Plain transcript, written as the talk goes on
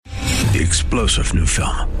The explosive new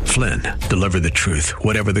film, Flynn, deliver the truth,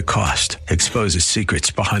 whatever the cost, exposes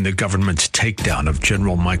secrets behind the government's takedown of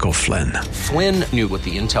General Michael Flynn. Flynn knew what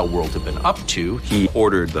the intel world had been up to. He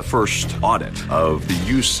ordered the first audit of the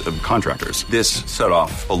use of contractors. This set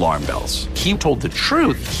off alarm bells. He told the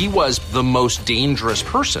truth. He was the most dangerous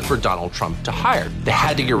person for Donald Trump to hire. They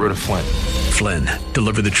had to get rid of Flynn. Flynn,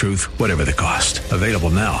 deliver the truth, whatever the cost. Available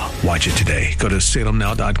now. Watch it today. Go to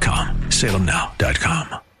salemnow.com.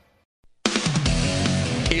 salemnow.com.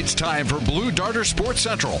 It's time for Blue Darter Sports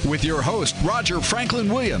Central with your host, Roger Franklin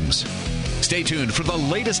Williams. Stay tuned for the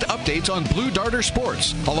latest updates on Blue Darter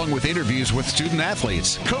Sports, along with interviews with student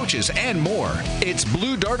athletes, coaches, and more. It's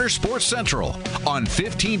Blue Darter Sports Central on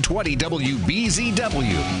 1520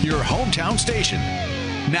 WBZW, your hometown station.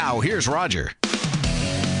 Now, here's Roger.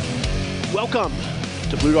 Welcome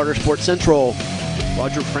to Blue Darter Sports Central.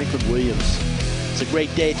 Roger Franklin Williams. It's a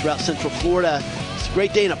great day throughout Central Florida. It's a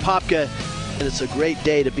great day in Apopka. And it's a great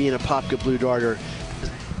day to be in Apopka Blue Darter.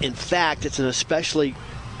 In fact, it's an especially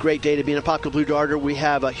great day to be in Apopka Blue Darter. We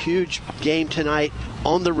have a huge game tonight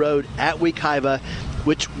on the road at Wekiva,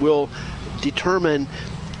 which will determine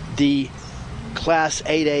the Class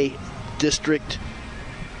 8A District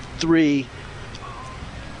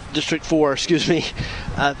 4,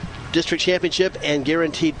 District Championship and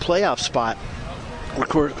guaranteed playoff spot. Of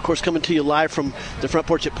course, coming to you live from the front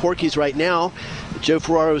porch at Porky's right now. Joe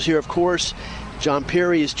Ferraro is here, of course. John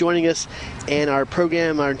Perry is joining us, and our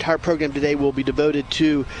entire program today will be devoted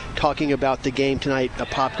to talking about the game tonight,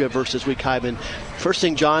 Apopka versus Wekiva. First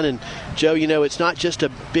thing, John and Joe, it's not just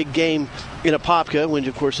a big game in Apopka, when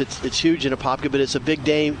of course it's huge in Apopka, but it's a big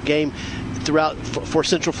game throughout for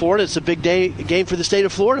Central Florida. It's a big game for the state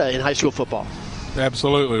of Florida in high school football.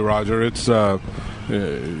 Absolutely, Roger. It's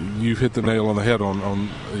you've hit the nail on the head on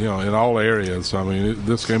in all areas. I mean,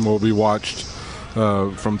 this game will be watched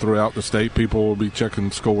from throughout the state. People will be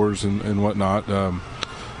checking scores and whatnot.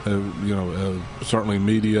 Certainly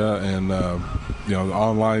media and the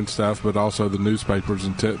online stuff, but also the newspapers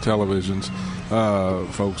and televisions.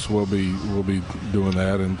 Folks will be doing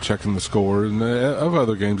that and checking the score and of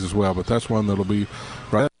other games as well. But that's one that'll be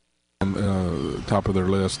right on top of their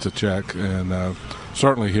list to check, and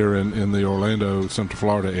certainly here in the Orlando, Central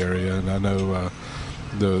Florida area. And I know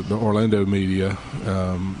the Orlando media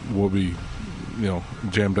will be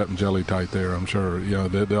jammed up and jelly tight there. I'm sure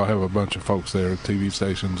they'll have a bunch of folks there, TV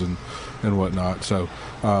stations and whatnot. So,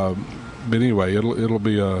 but anyway, it'll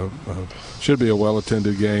be should be a well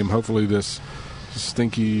attended game. Hopefully this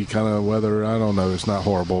stinky kind of weather, I don't know, it's not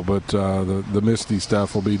horrible, but the misty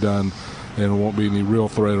stuff will be done, and there won't be any real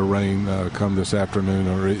threat of rain come this afternoon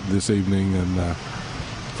or this evening. And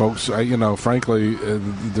folks, frankly,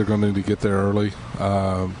 they're going to need to get there early.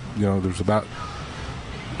 There's about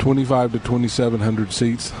 25 to 2,700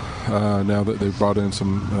 seats now that they've brought in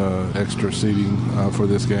some extra seating for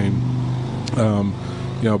this game.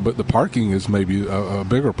 But the parking is maybe a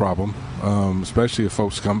bigger problem, especially if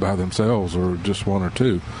folks come by themselves or just one or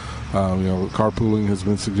two. Carpooling has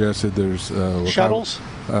been suggested. There's shuttles?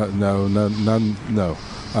 No, none. No.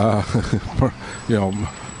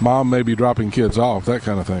 Mom may be dropping kids off, that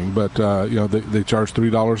kind of thing. But, they charge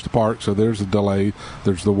 $3 to park, so there's a delay.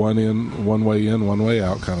 There's the one way in, one way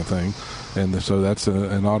out kind of thing. And so that's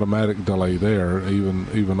an automatic delay there,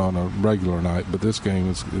 even on a regular night. But this game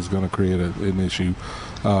is going to create an issue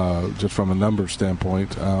just from a numbers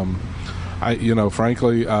standpoint.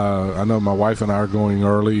 Frankly, I know my wife and I are going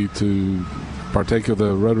early to partake of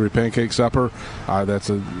the Rotary Pancake Supper. That's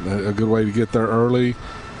a good way to get there early,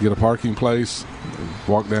 get a parking place,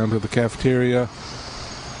 walk down to the cafeteria,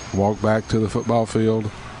 walk back to the football field,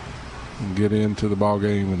 and get into the ball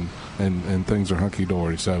game, and things are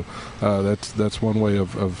hunky-dory. So that's one way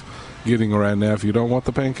of getting around. Now, if you don't want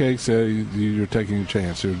the pancakes, you're taking a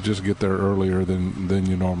chance. You just get there earlier than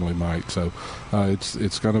you normally might. So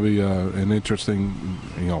it's going to be an interesting,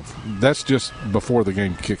 that's just before the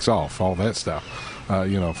game kicks off, all that stuff.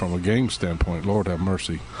 From a game standpoint, Lord have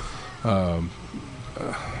mercy.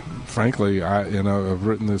 Frankly, I've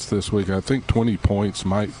written this week. I think 20 points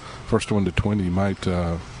first one to 20 might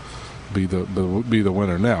be the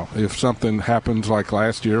winner. Now, if something happens like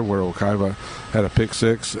last year where Wekiva had a pick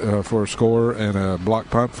six for a score and a block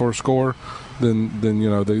punt for a score, then they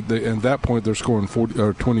at that point they're scoring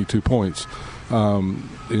 22 points.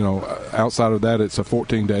 Outside of that, it's a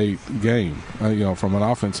 14-8 game. From an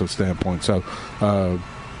offensive standpoint. So.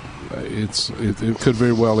 It could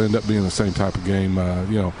very well end up being the same type of game.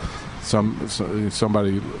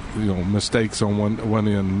 Somebody mistakes on one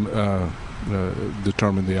end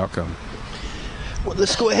determine the outcome. Well,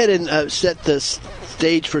 let's go ahead and set the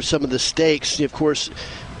stage for some of the stakes. Of course,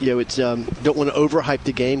 it's don't want to overhype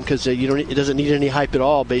the game because it doesn't need any hype at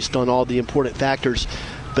all based on all the important factors,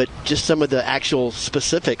 but just some of the actual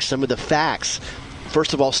specifics, some of the facts.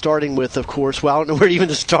 First of all, starting with, of course, I don't know where even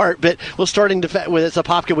to start, but starting with it's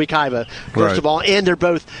Apopka-Wekiva, first of all, and they're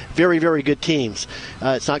both very, very good teams.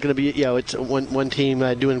 It's not going to be, it's one team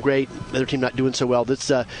doing great, the other team not doing so well.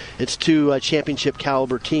 It's two championship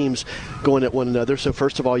caliber teams going at one another. So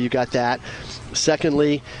first of all, you got that.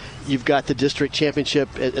 Secondly, you've got the district championship,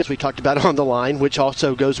 as we talked about, on the line, which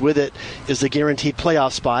also goes with it is the guaranteed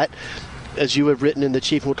playoff spot, as you have written in the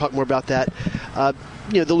Chief, and we'll talk more about that.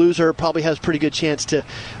 The loser probably has a pretty good chance to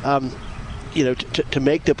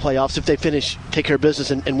make the playoffs if they take care of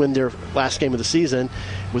business and win their last game of the season.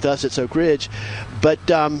 With us, it's Oak Ridge, but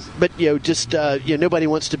nobody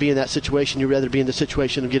wants to be in that situation. You'd rather be in the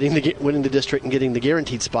situation of winning the district and getting the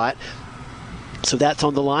guaranteed spot. So that's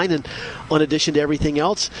on the line, and in addition to everything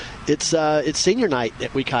else, it's senior night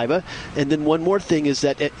at Wekiva. And then one more thing is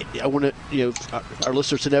that I want to our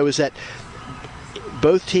listeners to know is that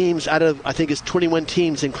both teams out of, I think it's 21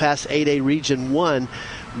 teams in Class 8A Region 1,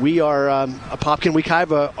 we are, Apopka and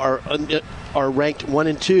Wekiva are ranked 1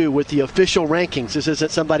 and 2 with the official rankings. This isn't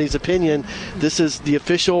somebody's opinion. This is the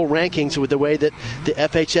official rankings with the way that the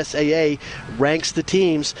FHSAA ranks the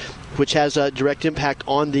teams, which has a direct impact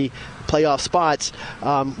on the playoff spots.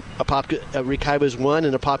 Wekiva is 1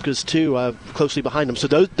 and Apopka is 2, closely behind them. So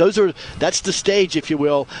that's the stage, if you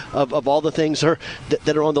will, of all the things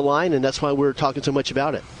that are on the line, and that's why we're talking so much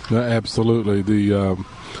about it. Absolutely.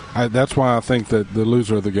 That's why I think that the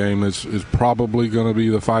loser of the game is probably going to be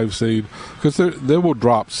the 5 seed, because they will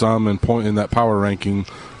drop some and point in that power ranking,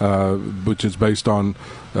 which is based on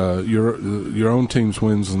your own team's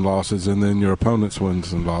wins and losses, and then your opponent's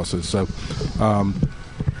wins and losses. So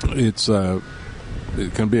it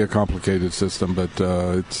can be a complicated system, but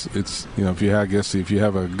it's if you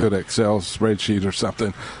have a good Excel spreadsheet or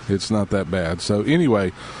something, it's not that bad. So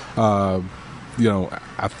anyway.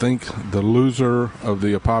 I think the loser of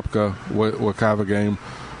the Apopka-Wekiva game,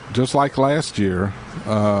 just like last year,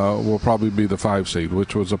 will probably be the 5 seed,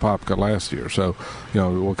 which was Apopka last year. So,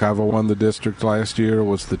 Wekiva won the district last year,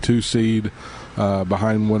 was the 2 seed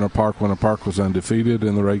behind Winter Park. Winter Park was undefeated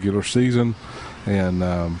in the regular season, and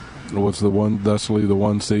was thusly the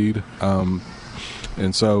 1 seed.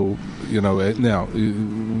 And so, now,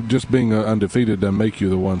 just being undefeated doesn't make you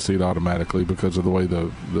the 1 seed automatically because of the way the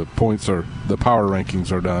points the power rankings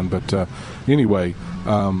are done. But anyway,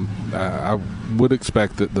 I would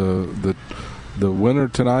expect that the winner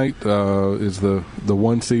tonight is the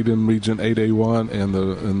 1 seed in Region 8A1,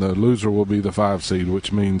 and the loser will be the 5 seed,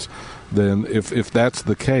 which means then if that's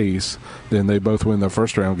the case, then they both win their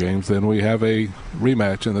first round games. Then we have a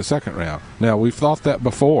rematch in the second round. Now, we've thought that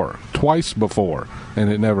twice before,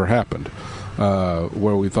 and it never happened,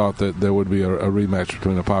 where we thought that there would be a rematch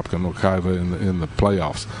between Apopka and Wekiva in the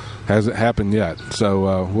playoffs. Hasn't happened yet,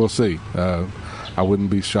 so we'll see. I wouldn't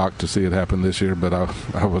be shocked to see it happen this year, but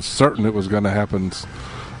I was certain it was going to happen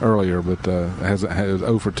earlier, but it was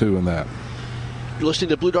 0 for 2 in that. You're listening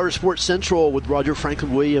to Blue Darter Sports Central with Roger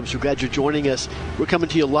Franklin Williams. We're glad you're joining us. We're coming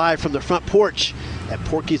to you live from the front porch at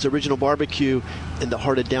Porky's Original Barbecue in the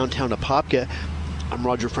heart of downtown Apopka. I'm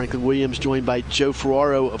Roger Franklin Williams, joined by Joe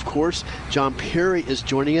Ferraro, of course. John Perry is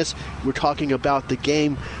joining us. We're talking about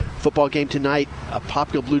the football game tonight,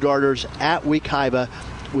 Apopka Blue Darters at Wekiva,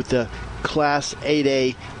 with the Class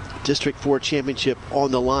 8A District 4 Championship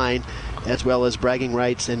on the line, as well as bragging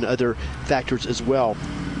rights and other factors as well.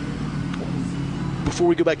 Before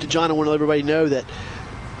we go back to John, I want to let everybody know that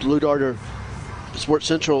Blue Darter Sports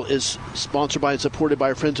Central is sponsored by and supported by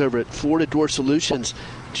our friends over at Florida Door Solutions.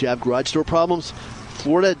 Do you have garage door problems?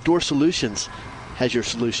 Florida Door Solutions has your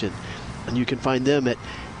solution, and you can find them at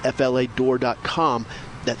fladoor.com.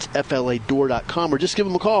 That's fladoor.com, or just give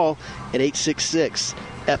them a call at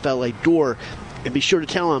 866-FLA-DOOR, and be sure to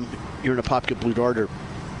tell them you're an Apopka Blue Darter.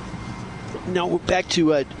 Now, back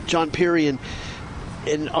to John Perry, and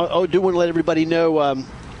I do want to let everybody know,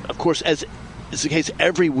 of course, as is the case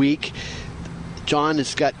every week, John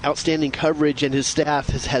has got outstanding coverage, and his staff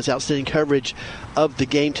has outstanding coverage of the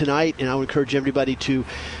game tonight. And I would encourage everybody to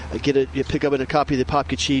pick up a copy of the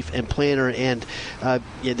Apopka Chief and Planner, and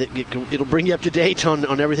it'll bring you up to date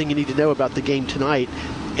on everything you need to know about the game tonight.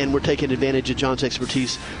 And we're taking advantage of John's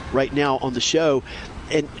expertise right now on the show.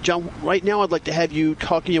 And John, right now I'd like to have you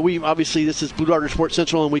talk. This is Blue Darter Sports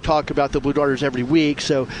Central, and we talk about the Blue Darters every week.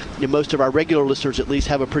 So most of our regular listeners at least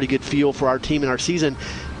have a pretty good feel for our team and our season.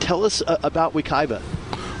 Tell us about Wekiva.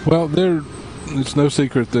 Well, it's no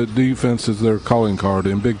secret that defense is their calling card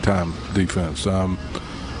in big time defense.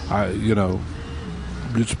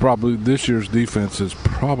 it's probably this year's defense is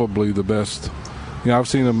probably the best. I've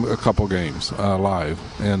seen them a couple games live,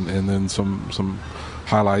 and then some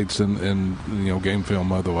highlights and game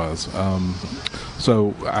film otherwise.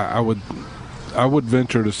 So I would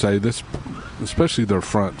venture to say this, especially their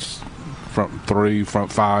fronts, front three,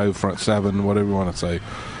 front five, front seven, whatever you want to say.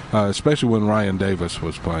 Especially when Ryan Davis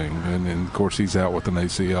was playing, and of course he's out with an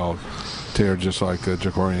ACL tear, just like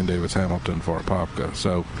Jacorian Davis-Hamilton for Apopka.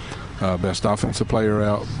 So, best offensive player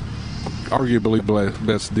out, arguably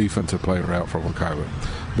best defensive player out for Wekiva.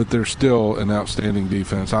 But they're still an outstanding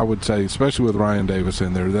defense. I would say, especially with Ryan Davis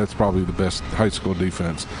in there, that's probably the best high school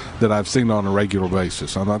defense that I've seen on a regular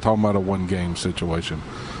basis. I'm not talking about a one-game situation.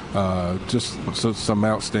 Just some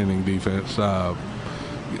outstanding defense.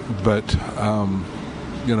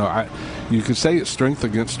 You could say it's strength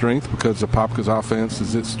against strength because Apopka's offense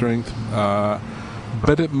is its strength,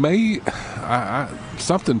 but it may.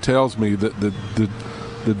 Something tells me that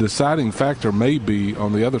the deciding factor may be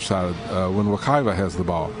on the other side when Wekiva has the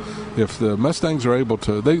ball. If the Mustangs are able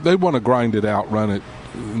to, they want to grind it out, run it,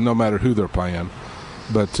 no matter who they're playing.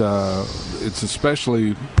 But it's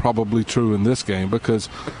especially probably true in this game because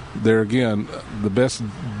there again, the best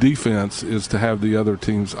defense is to have the other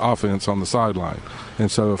team's offense on the sideline.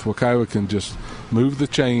 And so if Wekiva can just move the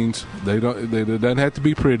chains, it doesn't have to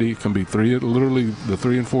be pretty. It can be literally the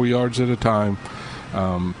 3 and 4 yards at a time,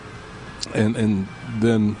 and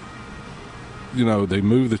then they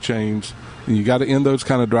move the chains. And you got to end those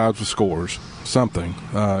kind of drives with scores, something,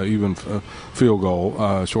 even field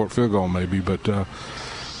goal, short field goal maybe, but.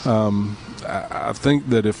 I think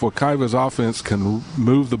that if Wekiva's offense can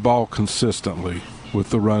move the ball consistently with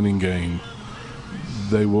the running game,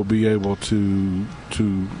 they will be able to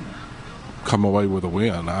come away with a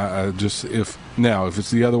win. If it's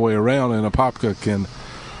the other way around and Apopka can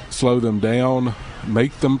slow them down,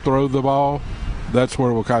 make them throw the ball, that's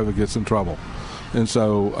where Wekiva gets in trouble. And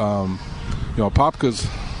so, Apopka's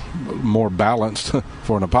more balanced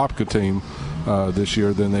for an Apopka team this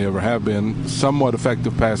year than they ever have been. Somewhat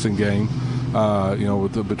effective passing game.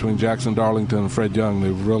 Between Jackson Darlington and Fred Young,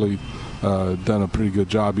 they've really done a pretty good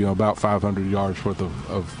job. About 500 yards worth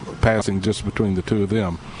of passing just between the two of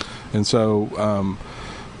them. And so,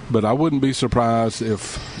 but I wouldn't be surprised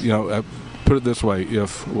if, put it this way,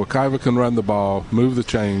 if Wekiva can run the ball, move the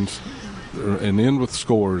chains, and end with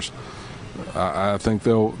scores, I think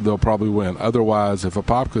they'll probably win. Otherwise, if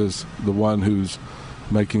Apopka's the one who's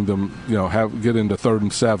making them, get into 3rd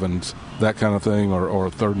and 7s, that kind of thing, or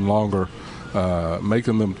 3rd and longer, make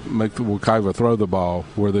the Wekiva throw the ball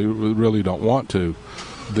where they really don't want to,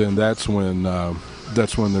 then that's when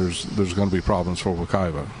there's going to be problems for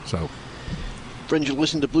Wekiva. So, friends, you're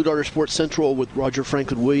listening to Blue Darter Sports Central with Roger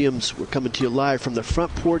Franklin Williams. We're coming to you live from the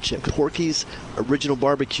front porch at Porky's Original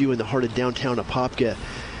Barbecue in the heart of downtown Apopka.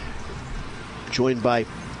 Joined by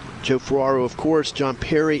Joe Ferraro, of course. John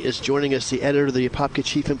Perry is joining us, the editor of the Apopka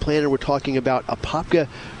Chief and Planner. We're talking about Apopka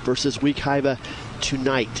versus Wekiva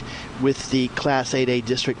tonight with the Class 8A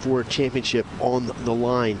District 4 Championship on the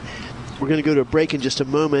line. We're going to go to a break in just a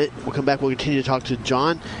moment. We'll come back. We'll continue to talk to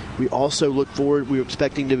John. We also look forward. We're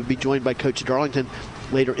expecting to be joined by Coach Darlington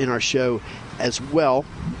later in our show as well.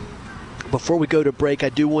 Before we go to break, I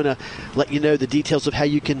do want to let you know the details of how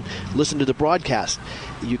you can listen to the broadcast.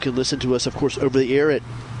 You can listen to us, of course, over the air at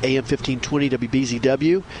AM 1520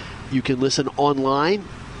 WBZW. You can listen online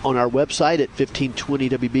on our website at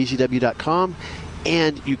 1520wbzw.com,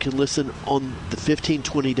 and you can listen on the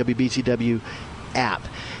 1520 WBZW app.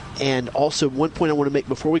 And also, one point I want to make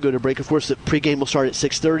before we go to break, of course, the pregame will start at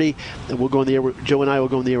 6:30, and we'll go on the air. Joe and I will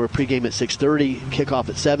go on the air with pregame at 6:30, kickoff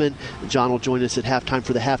at 7. John will join us at halftime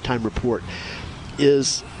for the halftime report.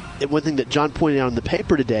 Is one thing that John pointed out in the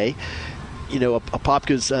paper today.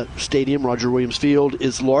 Apopka's stadium, Roger Williams Field,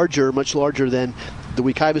 is much larger than the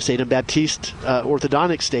Wekiva Stadium, Baptiste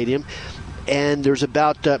Orthodontic Stadium, and there's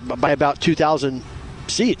about 2,000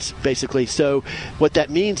 seats, basically. So what that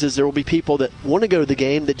means is there will be people that want to go to the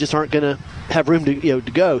game that just aren't going to have room to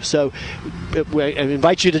go. So I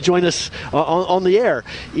invite you to join us on the air,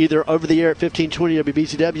 either over the air at 1520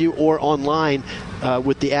 WBCW or online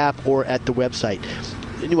with the app or at the website.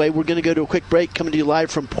 Anyway, we're going to go to a quick break. Coming to you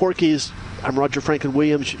live from Porky's. I'm Roger Franklin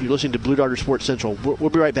Williams. You're listening to Blue Darter Sports Central. We'll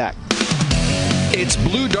be right back. It's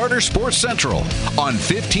Blue Darter Sports Central on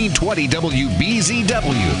 1520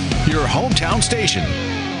 WBZW, your hometown station.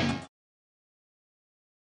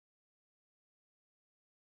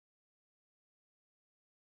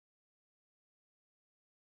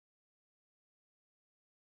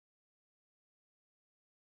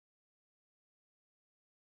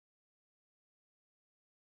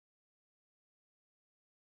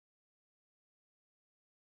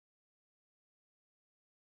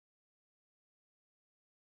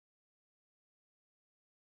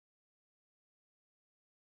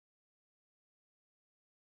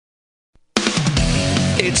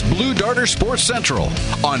 It's Blue Darter Sports Central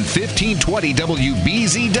on 1520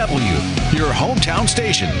 WBZW, your hometown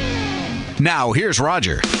station. Now, here's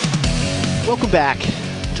Roger. Welcome back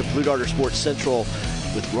to Blue Darter Sports Central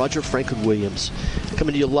with Roger Franklin Williams.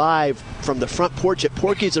 Coming to you live from the front porch at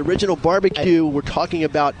Porky's Original Barbecue. We're talking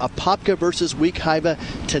about Apopka versus Wekiva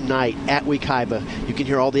tonight at Wekiva. You can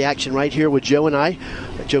hear all the action right here with Joe and I,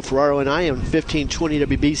 Joe Ferraro and I, on 1520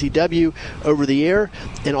 WBZW over the air,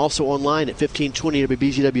 and also online at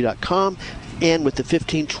 1520WBZW.com and with the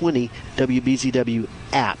 1520 WBZW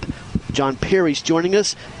app. John Perry's joining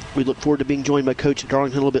us. We look forward to being joined by Coach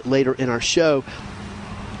Darlington a little bit later in our show.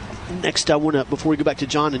 Next, before we go back to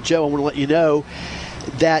John and Joe, I want to let you know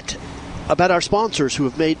that about our sponsors who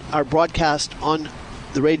have made our broadcast on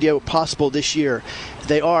the radio possible this year.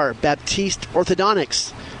 They are Baptiste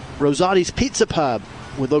Orthodontics, Rosati's Pizza Pub,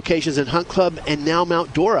 with locations in Hunt Club and now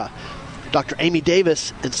Mount Dora, Dr. Amy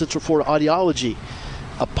Davis and Central Florida Audiology,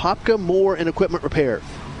 Apopka Mower and Equipment Repair,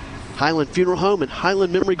 Highland Funeral Home and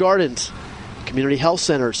Highland Memory Gardens, Community Health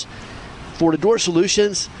Centers, Florida Door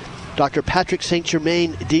Solutions, Dr. Patrick St.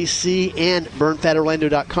 Germain, D.C., and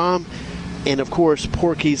BurnFatOrlando.com, and, of course,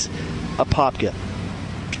 Porky's Apopka.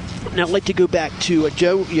 Now, I'd like to go back to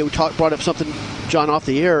Joe. Brought up something, John, off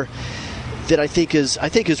the air that I think is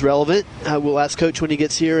relevant. We'll ask Coach when he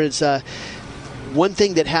gets here. Is one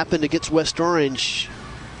thing that happened against West Orange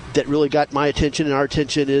that really got my attention and our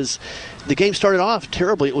attention is the game started off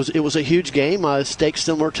terribly. It was a huge game, stakes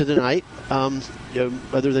similar to tonight,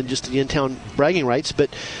 other than just the in-town bragging rights. But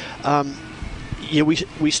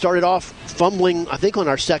we started off fumbling, I think, on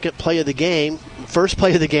our first play of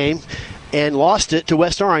the game, and lost it to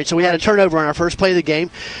West Orange. So we had a turnover on our first play of the game.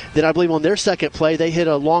 Then I believe on their second play, they hit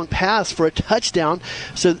a long pass for a touchdown.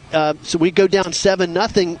 So we go down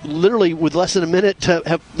 7-0, literally with less than a minute to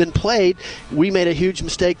have been played. We made a huge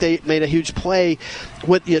mistake. They made a huge play.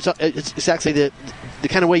 It's actually the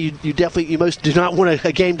kind of way you most do not want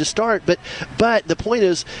a game to start. But the point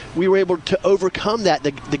is, we were able to overcome that.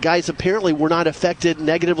 The guys apparently were not affected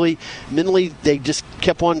negatively mentally. They just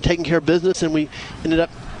kept on taking care of business, and we ended up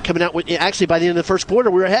coming out with, actually by the end of the first quarter,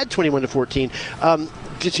 we were ahead 21-14.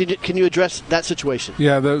 Can you address that situation?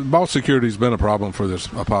 Yeah, the ball security has been a problem for this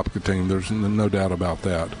Apopka team. There's no doubt about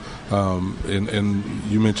that. And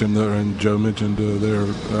you mentioned there, and Joe mentioned there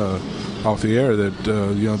off the air that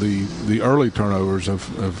the early turnovers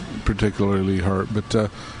have particularly hurt. But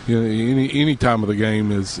any time of the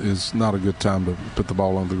game is not a good time to put the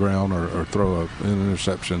ball on the ground or throw an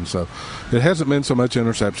interception. So it hasn't been so much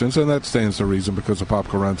interceptions, and that stands to reason because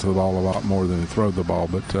Apopka runs the ball a lot more than they throw the ball.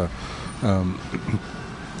 But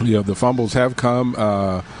the fumbles have come.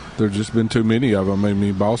 There's just been too many of them. I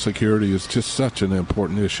mean, ball security is just such an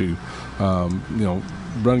important issue.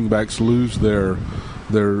 Running backs lose their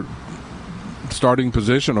starting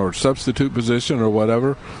position or substitute position or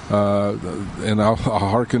whatever, and I'll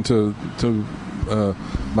hearken to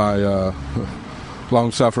my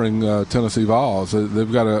long-suffering Tennessee Vols.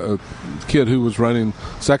 They've got a kid who was running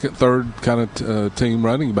second, third kind of team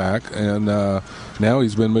running back, and now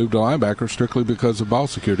he's been moved to linebacker strictly because of ball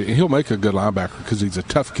security. And he'll make a good linebacker because he's a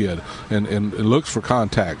tough kid and looks for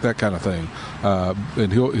contact, that kind of thing.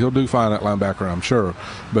 And he'll do fine at linebacker, I'm sure.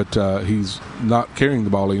 But he's not carrying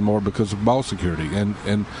the ball anymore because of ball security.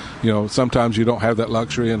 And sometimes you don't have that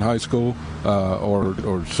luxury in high school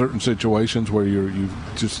or certain situations where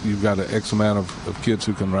you've got an X amount of kids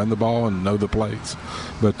who can run the ball and know the plays.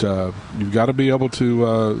 But you've got to be able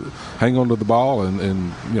to hang on to the ball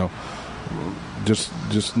and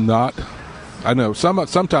just not. I know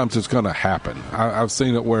sometimes it's going to happen. I've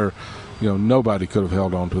seen it where nobody could have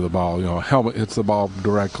held on to the ball. Helmet hits the ball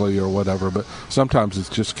directly or whatever, but sometimes it's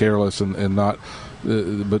just careless and not.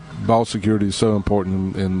 But ball security is so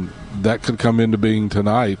important, and that could come into being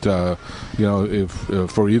tonight. If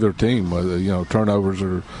for either team, turnovers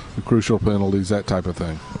or crucial penalties, that type of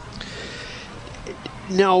thing.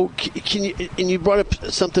 Now, can you? And you brought up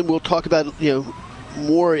something we'll talk about.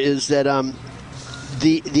 More is that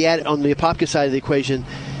the ad on the Apopka side of the equation.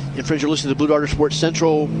 And friends, you're listening to Blue Darter Sports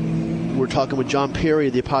Central. We're talking with John Perry,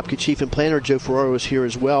 the Apopka chief and planner. Joe Ferraro is here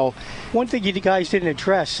as well. One thing you guys didn't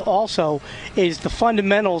address also is the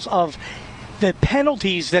fundamentals of the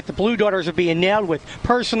penalties that the Blue Darters are being nailed with,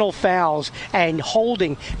 personal fouls and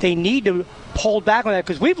holding. They need to hold back on that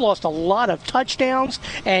because we've lost a lot of touchdowns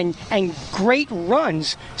and great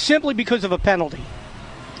runs simply because of a penalty.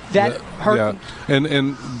 That hurt. Yeah,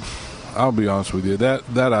 and I'll be honest with you, that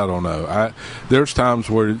I don't know. There's times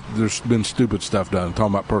where there's been stupid stuff done,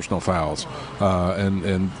 talking about personal fouls,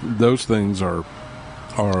 and those things are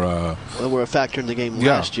were a factor in the game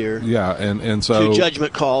last year. Yeah, and so 2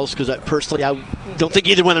 judgment calls, because personally I don't think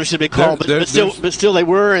either one of them should have been called, but still they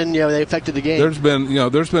were, and they affected the game.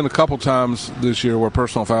 There's been a couple times this year where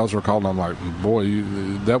personal fouls were called, and I'm like, boy,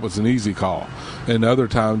 that was an easy call. And other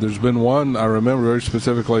times, there's been one I remember very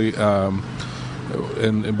specifically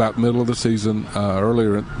in about middle of the season,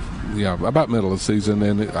 about middle of the season,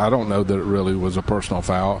 and I don't know that it really was a personal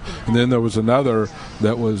foul. And then there was another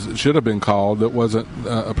that should have been called that wasn't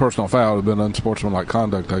a personal foul. It had been unsportsmanlike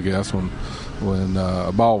conduct, I guess, when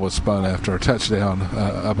a ball was spun after a touchdown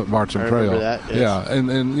up at Barton Trail. That, yes. Yeah, and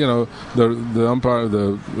the umpire,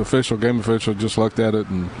 the game official, just looked at it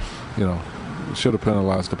and should have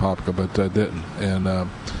penalized Apopka, but didn't. And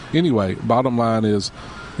anyway, bottom line is,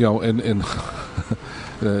 and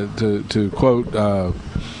to quote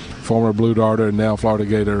former Blue Darter and now Florida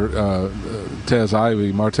Gator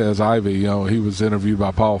Martez Ivy, he was interviewed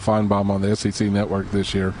by Paul Feinbaum on the SEC Network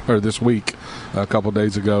this week, a couple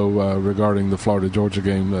days ago, regarding the Florida-Georgia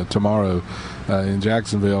game tomorrow in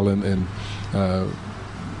Jacksonville, and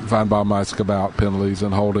Feinbaum asked about penalties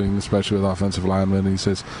and holding, especially with offensive linemen. He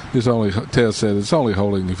says Tez said it's only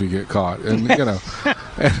holding if you get caught, and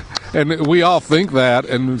and we all think that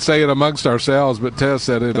and say it amongst ourselves, but Tez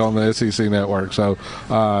said it on the SEC Network, so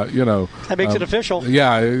that makes it official.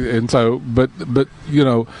 Yeah, and so, but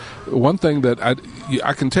one thing that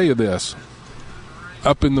I can tell you this: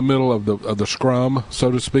 up in the middle of the scrum,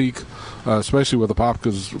 so to speak, especially with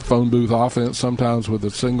Apopka's phone booth offense, sometimes with a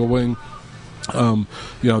single wing.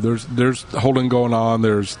 There's holding going on.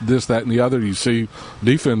 There's this, that, and the other. You see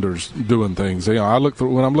defenders doing things. When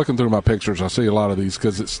I'm looking through my pictures, I see a lot of these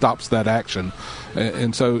because it stops that action.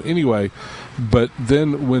 And so anyway, but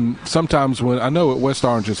then sometimes I know at West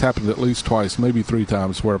Orange it's happened at least twice, maybe 3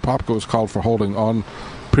 times, where Apopka was called for holding on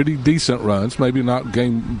pretty decent runs, maybe not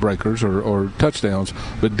game breakers or touchdowns,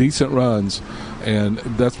 but decent runs. And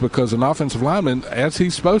that's because an offensive lineman, as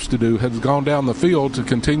he's supposed to do, has gone down the field to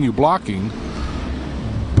continue blocking,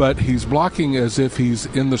 but he's blocking as if he's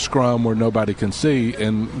in the scrum where nobody can see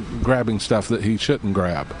and grabbing stuff that he shouldn't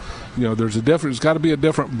grab. There's got to be a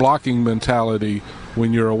different blocking mentality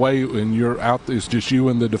when you're away and you're out. It's just you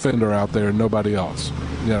and the defender out there and nobody else.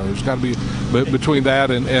 There's got to be between that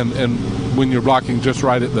and when you're blocking just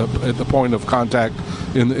right at the point of contact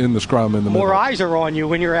in the scrum in the middle. More eyes are on you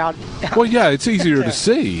when you're out. Well, yeah, it's easier to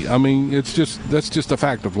see. I mean, that's just a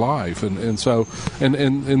fact of life, and so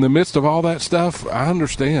in the midst of all that stuff, I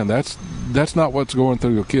understand that's not what's going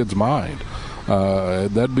through a kid's mind.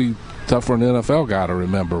 That'd be tough for an NFL guy to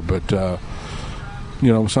remember, but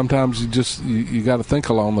sometimes you got to think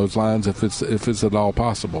along those lines if it's at all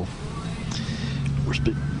possible.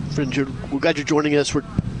 We're glad you're joining us.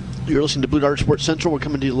 You're listening to Blue Darter Sports Central. We're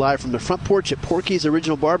coming to you live from the front porch at Porky's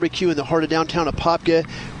Original Barbecue in the heart of downtown Apopka.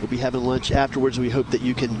 We'll be having lunch afterwards. We hope that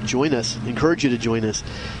you can join us, encourage you to join us.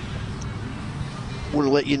 I want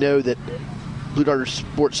to let you know that Blue Darter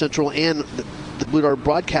Sports Central and the Blue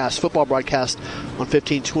Darter football broadcast on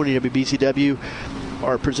 1520 WBCW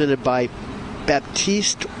are presented by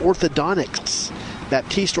Baptiste Orthodontics.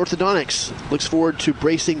 Baptiste Orthodontics looks forward to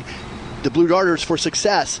bracing the Blue Darters for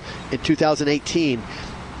success in 2018.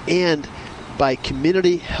 And by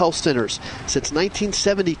Community Health Centers. Since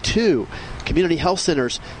 1972, Community Health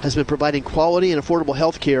Centers has been providing quality and affordable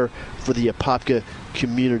health care for the Apopka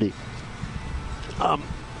community. Now,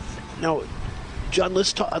 John,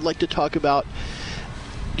 I'd like to talk about,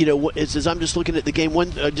 as I'm just looking at the game,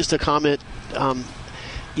 just a comment.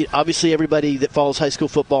 Obviously, everybody that follows high school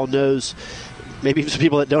football knows, maybe some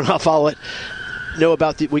people that don't follow it, know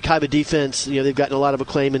about the Wekiva defense. They've gotten a lot of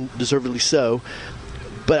acclaim, and deservedly so.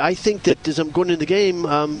 But I think that as I'm going into the game,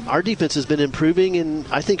 our defense has been improving, and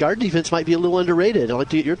I think our defense might be a little underrated. I'd like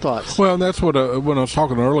to get your thoughts. Well, and that's what when I was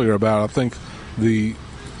talking earlier about. I think the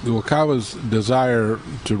Wekiva's desire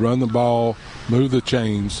to run the ball, move the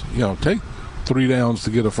chains, take 3 downs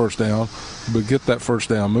to get a first down, but get that first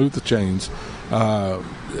down, move the chains.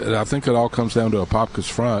 I think it all comes down to Apopka's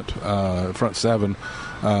front 7,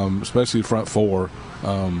 especially front 4,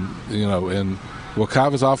 and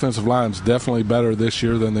Wekiva's offensive line is definitely better this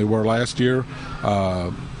year than they were last year,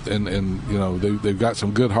 and they've got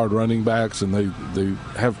some good hard running backs, and they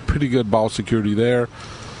have pretty good ball security there.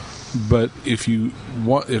 But if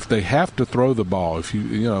they have to throw the ball,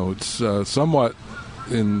 it's somewhat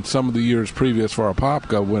in some of the years previous for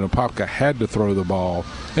Apopka when Apopka had to throw the ball,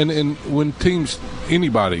 and when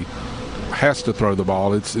anybody has to throw the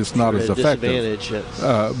ball, it's not as effective.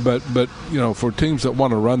 But for teams that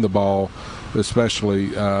want to run the ball, especially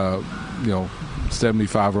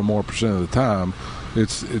 75% or more of the time,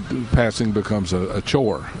 passing becomes a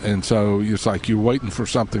chore, and so it's like you're waiting for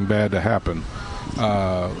something bad to happen.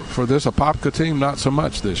 For this Apopka team, not so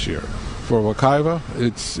much this year. For Wekiva,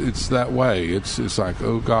 it's that way. It's like,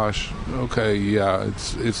 oh gosh, okay, yeah,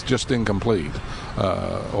 it's just incomplete,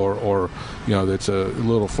 or it's a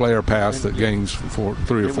little flare pass that gains for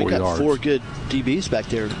 3 or 4 yards. We got 4 good DBs back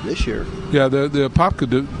there this year. Yeah, the Apopka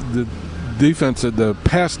the defense, the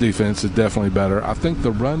pass defense is definitely better. I think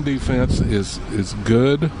the run defense is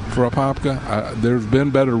good for Apopka. There's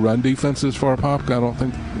been better run defenses for Apopka. I don't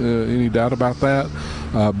think any doubt about that.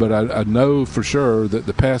 But I know for sure that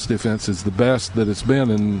the pass defense is the best that it's been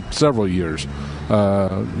in several years.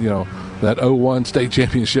 That 01 state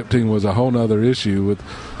championship team was a whole nother issue with,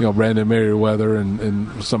 Brandon Merriweather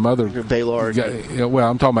and some other Baylor. Well,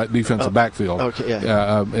 I'm talking about defensive backfield. Okay,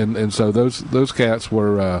 yeah. And so those cats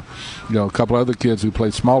were, a couple other kids who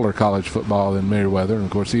played smaller college football than Merriweather, and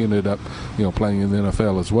of course he ended up, playing in the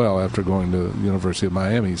NFL as well after going to the University of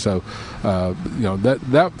Miami. So,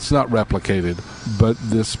 that's not replicated, but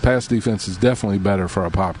this pass defense is definitely better for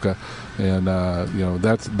Apopka, and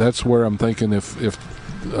that's where I'm thinking if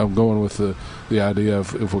I'm going with the idea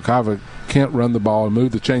of if Wekiva can't run the ball and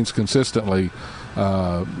move the chains consistently,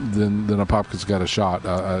 then Apopka's got a shot.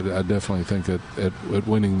 I definitely think at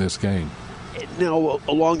winning this game. Now,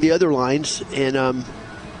 along the other lines, and and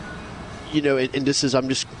this is, I'm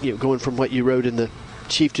just going from what you wrote in the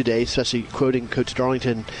Chief today, especially quoting Coach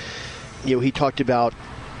Darlington. He talked about,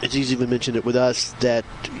 as he's even mentioned it with us, that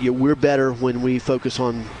we're better when we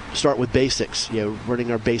start with basics.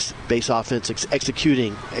 Running our base offense,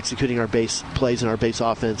 executing our base plays and our base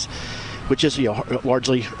offense, which is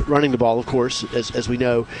largely running the ball, of course, as we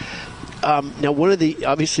know. Now, one of the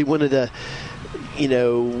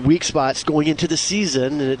weak spots going into the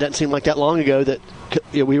season, and it doesn't seem like that long ago that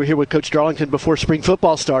we were here with Coach Darlington before spring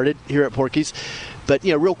football started here at Porky's. But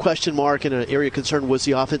real question mark and an area of concern was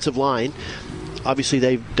the offensive line. Obviously,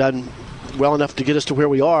 they've done well enough to get us to where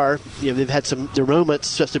we are. They've had their moments,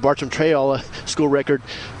 especially Bartram Trail, a school record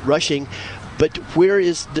rushing. But what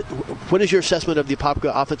is your assessment of the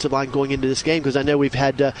Apopka offensive line going into this game? Because I know we've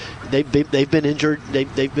had they've been injured,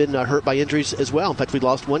 they've been hurt by injuries as well. In fact, we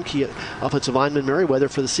lost one key offensive lineman, Merriweather,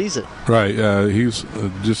 for the season. Right, he's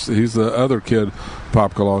the other kid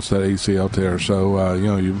Apopka lost that ACL tear. So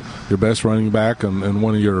your best running back and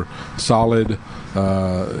one of your solid,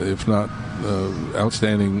 if not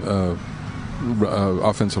outstanding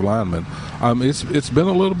offensive linemen. It's been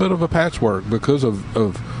a little bit of a patchwork because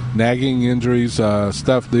of nagging injuries,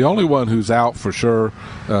 stuff. The only one who's out for sure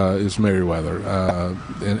is Merriweather,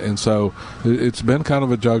 and so it's been kind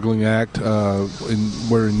of a juggling act.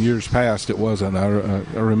 Where in years past it wasn't. I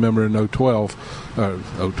remember in 2012,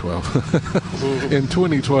 in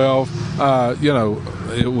 2012,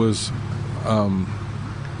 it was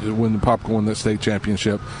when the Apopka won that state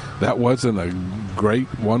championship. That wasn't a great,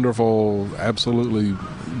 wonderful, absolutely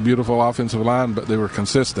beautiful offensive line, but they were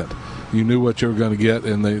consistent. You knew what you were going to get,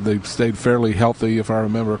 and they stayed fairly healthy, if I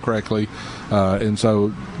remember correctly. And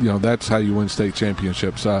so, that's how you win state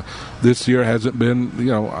championships. This year hasn't been,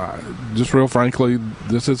 just real frankly,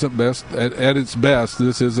 this isn't best. At its best,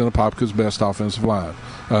 this isn't Apopka's best offensive line.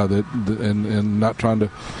 And not trying to,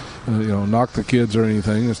 knock the kids or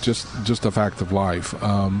anything. It's just a fact of life.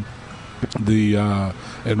 And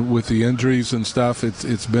with the injuries and stuff,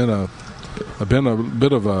 it's been a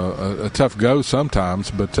bit of a tough go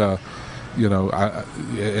sometimes, but as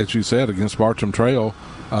you said, against Bartram Trail,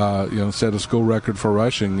 set a school record for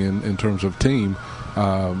rushing in terms of team.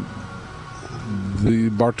 The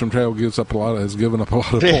Bartram Trail has given up a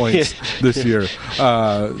lot of points this year,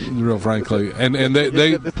 real frankly, and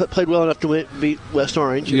they played well enough to beat West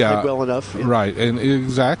Orange. Yeah, played well enough, yeah. Right, and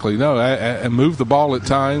exactly. No, and moved the ball at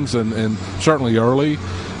times, and certainly early,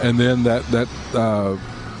 and then that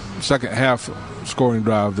second half scoring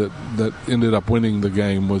drive that ended up winning the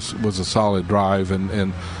game was a solid drive,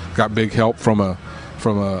 and got big help from a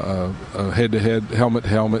head-to-head,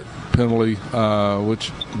 helmet-to-helmet penalty,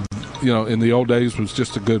 which in the old days was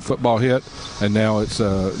just a good football hit, and now it's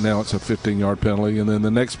a 15-yard penalty. And then the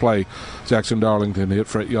next play, Jackson Darlington hit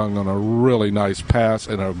Fred Young on a really nice pass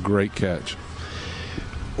and a great catch.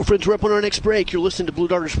 Well, friends, we're up on our next break. You're listening to Blue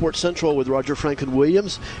Darter Sports Central with Roger Franklin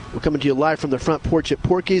Williams. We're coming to you live from the front porch at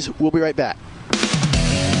Porky's. We'll be right back.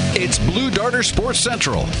 It's Blue Darter Sports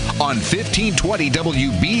Central on 1520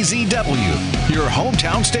 WBZW, your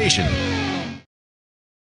hometown station.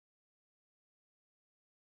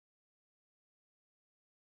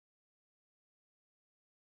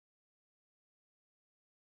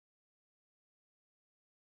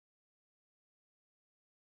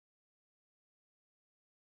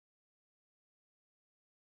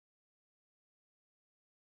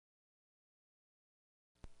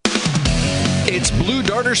 It's Blue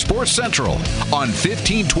Darter Sports Central on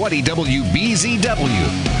 1520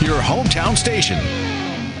 WBZW, your hometown station.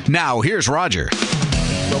 Now, here's Roger.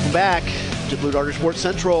 Welcome back to Blue Darter Sports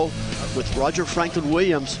Central with Roger Franklin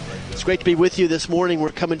Williams. It's great to be with you this morning. We're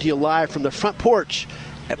coming to you live from the front porch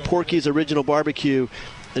at Porky's Original Barbecue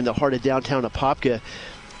in the heart of downtown Apopka,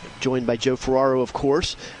 joined by Joe Ferraro, of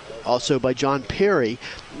course, also by John Perry.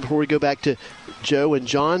 Before we go back to Joe and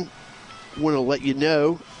John, I want to let you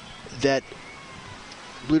know that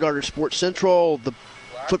Blue Darter Sports Central, the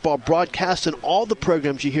football broadcast, and all the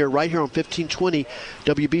programs you hear right here on 1520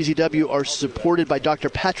 WBZW are supported by Dr.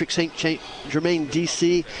 Patrick St. Germain,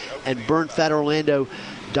 D.C. and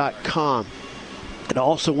BurnFatOrlando.com. And I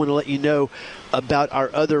also want to let you know about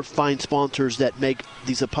our other fine sponsors that make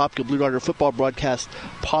these Apopka Blue Darter football broadcasts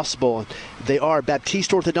possible. They are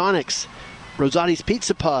Baptiste Orthodontics, Rosati's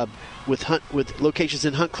Pizza Pub with locations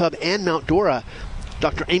in Hunt Club and Mount Dora,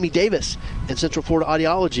 Dr. Amy Davis and Central Florida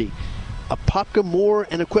Audiology, Apopka Moore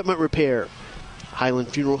and Equipment Repair, Highland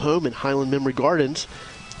Funeral Home and Highland Memory Gardens,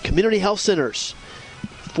 Community Health Centers,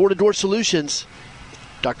 Four-to-Door Solutions,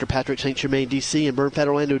 Dr. Patrick St. Germain, D.C. and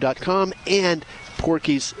BurnFatOrlando.com, and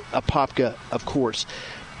Porky's Apopka, of course.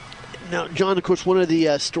 Now, John, of course, one of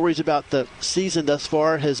the stories about the season thus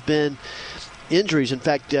far has been injuries. In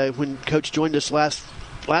fact, when Coach joined us last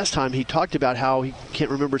time, he talked about how he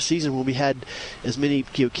can't remember a season when we had as many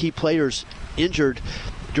key players injured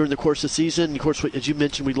during the course of the season. Of course, as you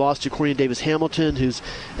mentioned, we lost to Jacorian Davis Hamilton, who's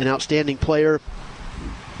an outstanding player.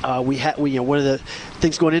 One of the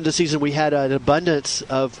things going into the season, we had an abundance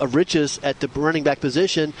of riches at the running back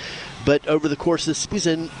position, but over the course of the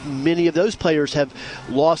season, many of those players have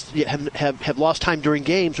lost time during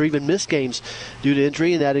games or even missed games due to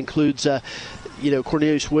injury, and that includes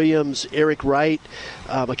Cornelius Williams, Eric Wright,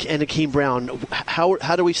 and Akeem Brown.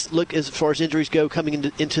 How do we look as far as injuries go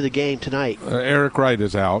coming into the game tonight? Eric Wright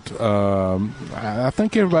is out. I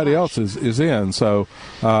think everybody else is in. So,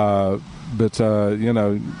 but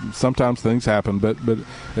sometimes things happen. But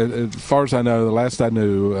as far as I know, the last I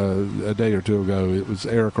knew a day or two ago, it was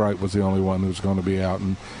Eric Wright was the only one who was going to be out,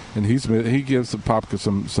 and he gives the Apopka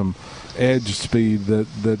some edge speed that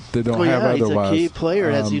they don't have otherwise. He's a key player,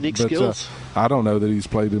 has unique skills. I don't know that he's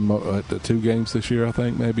played in 2 games this year, I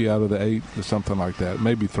think, maybe out of the 8 or something like that,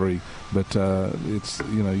 maybe 3. But it's,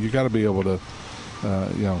 you got to be able to, I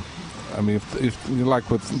mean, if you like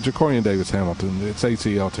with Jacorian Davis Hamilton, it's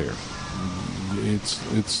ACL tear.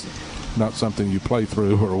 It's not something you play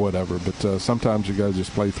through or whatever, but sometimes you got to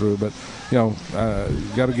just play through. But, you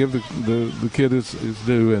got to give the kid his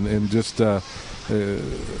due and just health-wise,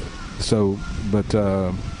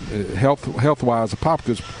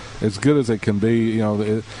 Apopka's as good as it can be.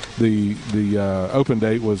 The open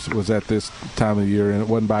date was at this time of the year, and it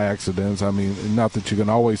wasn't by accident. I mean, not that you can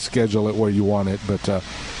always schedule it where you want it, but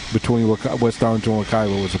between West Orange and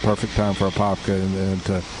Wekiwa was a perfect time for Apopka,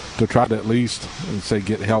 and to try to at least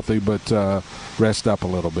get healthy, but rest up a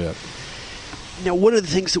little bit. Now, one of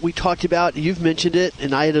the things that we talked about, you've mentioned it,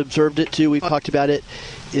 and I had observed it too. We've talked about it.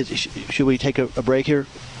 Should we take a break here?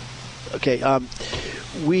 Okay.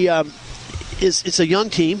 It's a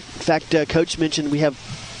young team. In fact, Coach mentioned we have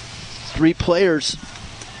 3 players,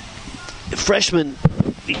 freshmen,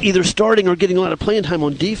 either starting or getting a lot of playing time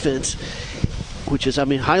on defense, which is,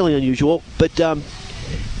 highly unusual. But,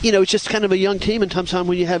 it's just kind of a young team. And sometimes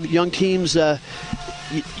when you have young teams, they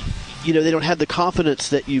don't have the confidence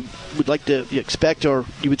that you would like to expect or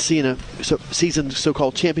you would see in a seasoned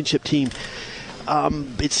so-called championship team.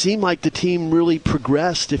 It seemed like the team really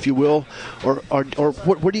progressed, if you will, or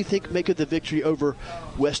what do you think make of the victory over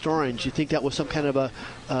West Orange? You think that was some kind of a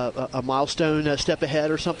milestone, step ahead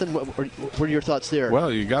or something? What are your thoughts there? Well,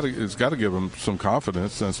 it's got to give them some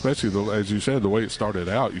confidence, and especially as you said, the way it started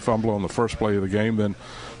out. You fumble on the first play of the game, then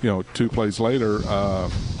 2 plays later,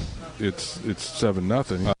 it's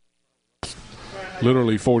 7-0.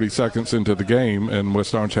 Literally 40 seconds into the game, and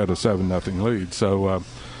West Orange had a 7-0 lead. So.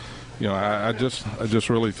 I just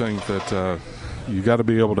really think that you got to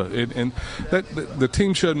be able to, and that the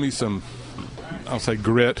team showed me some, I'll say,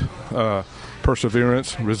 grit,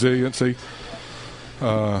 perseverance, resiliency,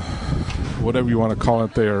 whatever you want to call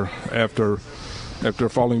it there. After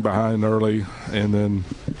falling behind early, and then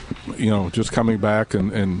just coming back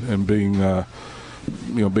and being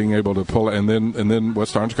being able to pull it, and then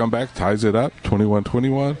West Orange come back, ties it up,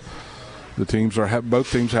 21-21. Both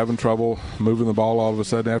teams having trouble moving the ball all of a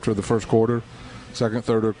sudden after the first quarter, second,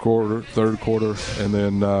 third quarter, and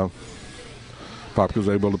then Apopka was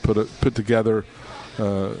able to put together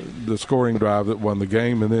the scoring drive that won the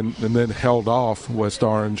game, and then held off West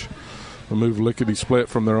Orange and moved lickety split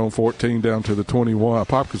from their own 14 down to the 21.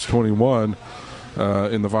 Apopka's 21,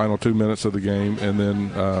 in the final 2 minutes of the game, and then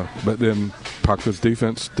but then Apopka's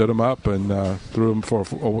defense did them up and threw them for a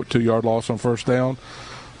 2-yard loss on first down.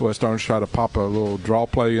 West Orange tried to pop a little draw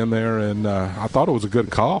play in there, and I thought it was a good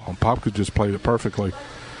call. Apopka just played it perfectly.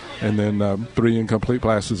 And then 3 incomplete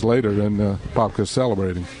passes later, and Apopka's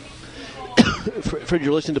celebrating. Fred,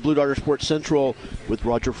 you're listening to Blue Darter Sports Central with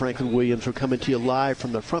Roger Franklin Williams. We're coming to you live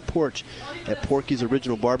from the front porch at Porky's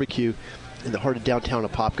Original Barbecue in the heart of downtown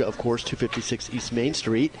Apopka, of course, 256 East Main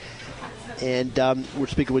Street. And we're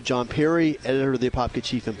speaking with John Perry, editor of the Apopka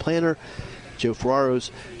Chief and Planner. Joe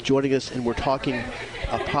Ferraro's joining us, and we're talking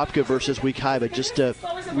Apopka versus Wekiva. Just to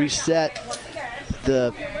reset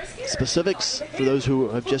the specifics for those who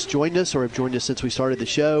have just joined us or have joined us since we started the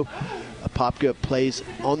show, Apopka plays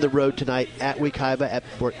on the road tonight at Wekiva at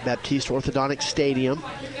Baptiste Orthodontic Stadium.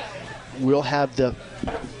 We'll have the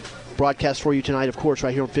broadcast for you tonight, of course,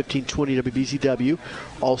 right here on 1520 WBCW.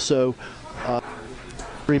 Also,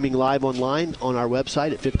 streaming live online on our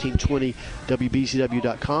website at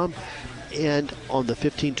 1520wbcw.com and on the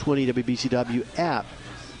 1520 WBCW app.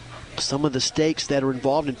 Some of the stakes that are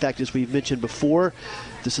involved, in fact, as we've mentioned before,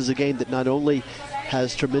 this is a game that not only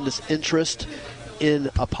has tremendous interest in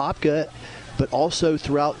Apopka, but also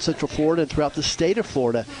throughout Central Florida and throughout the state of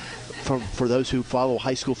Florida for those who follow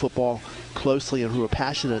high school football closely and who are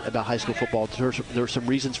passionate about high school football. There are some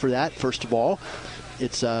reasons for that. First of all,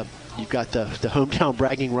 it's you've got the hometown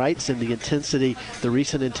bragging rights and the intensity, the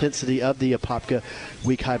recent intensity of the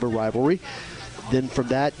Apopka-Wekiva rivalry. Then from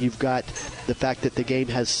that, you've got the fact that the game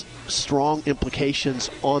has strong implications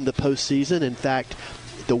on the postseason. In fact,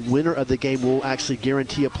 the winner of the game will actually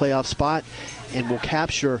guarantee a playoff spot and will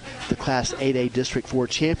capture the Class 8A District 4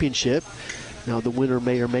 championship. Now, the winner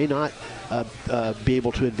may or may not be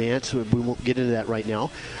able to advance. We won't get into that right now.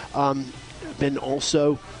 Then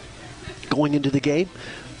also, going into the game,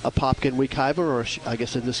 Apopka and Wekiva, or I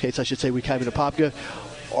guess in this case I should say Wekiva and Apopka,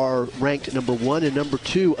 are ranked number 1 and number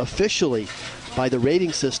 2 officially by the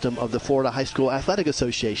rating system of the Florida High School Athletic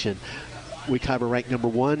Association. Wekiva ranked number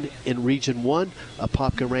 1 in Region 1,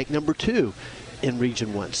 Apopka ranked number 2 in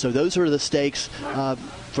Region 1. So those are the stakes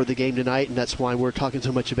for the game tonight, and that's why we're talking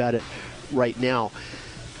so much about it right now.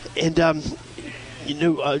 And,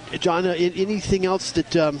 John, anything else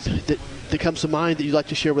that comes to mind that you'd like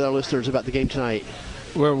to share with our listeners about the game tonight?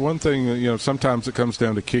 Well, one thing, sometimes it comes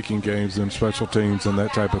down to kicking games and special teams and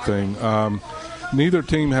that type of thing. Neither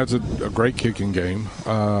team has a great kicking game.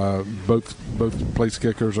 Both place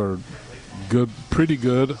kickers are good, pretty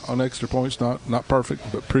good on extra points. Not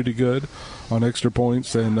perfect, but pretty good on extra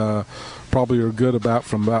points, and probably are good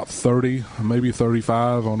from about 30, maybe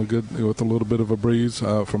 35 on with a little bit of a breeze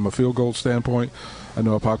from a field goal standpoint. I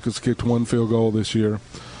know Apopka's kicked 1 field goal this year.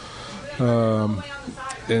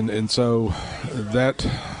 And so that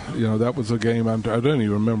that was a game. I don't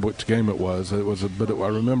even remember which game it was. I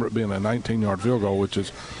remember it being a 19-yard field goal, which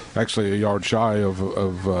is actually a yard shy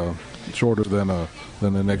of shorter than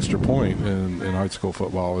an extra point in high school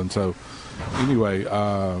football. And so anyway,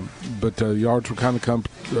 but yards were kind of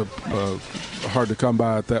hard to come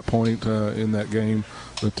by at that point in that game.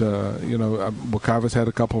 But, Wekiva's had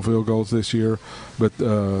a couple of field goals this year, but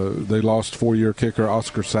they lost 4-year kicker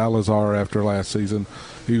Oscar Salazar after last season.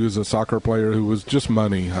 He was a soccer player who was just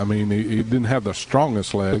money. I mean, he didn't have the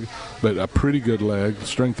strongest leg, but a pretty good leg,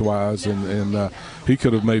 strength-wise, and he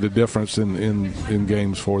could have made a difference in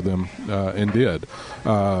games for them, and did.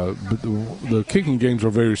 But the kicking games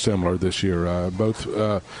are very similar this year.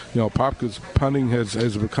 Apopka's punting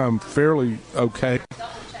has become fairly okay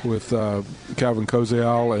with Calvin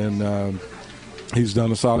Kozial, and he's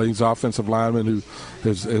done a solid. He's an offensive lineman who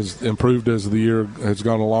has improved as the year has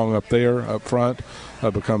gone along up front,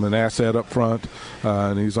 become an asset up front,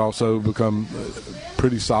 and he's also become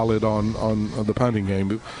pretty solid on the punting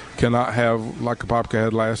game. Cannot have, like Apopka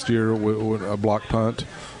had last year, with a block punt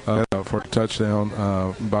for a touchdown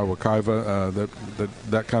by Wekiva.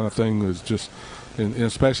 That kind of thing is just,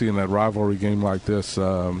 especially in that rivalry game like this,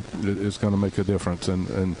 is going to make a difference.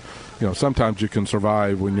 And sometimes you can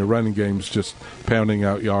survive when your running game's just pounding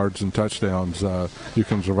out yards and touchdowns. You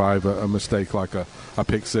can survive a mistake like a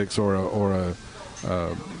pick six or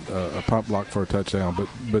a pump block for a touchdown,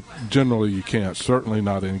 but generally you can't. Certainly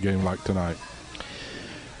not in a game like tonight.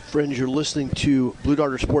 Friends, you're listening to Blue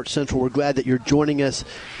Darter Sports Central. We're glad that you're joining us.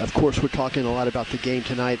 Of course, we're talking a lot about the game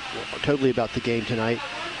tonight, totally about the game tonight.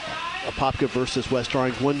 Apopka versus West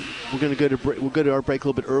Orange. We're going to go to break. We'll go to our break a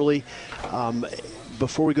little bit early.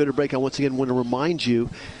 Before we go to break, I once again want to remind you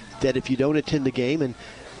that if you don't attend the game, and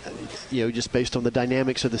just based on the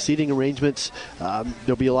dynamics of the seating arrangements,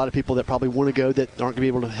 there'll be a lot of people that probably want to go that aren't going to be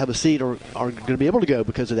able to have a seat or aren't going to be able to go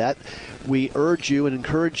because of that. We urge you and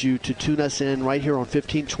encourage you to tune us in right here on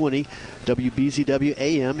 1520 WBZW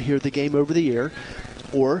AM, hear the game over the air,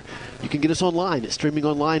 or you can get us online. It's streaming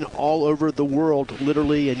online all over the world,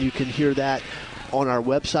 literally, and you can hear that on our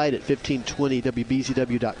website at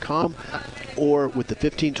 1520wbzw.com or with the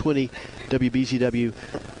 1520 WBZW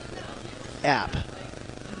app.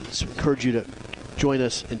 So encourage you to join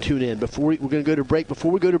us and tune in. We're going to go to break.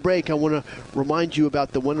 Before we go to break, I want to remind you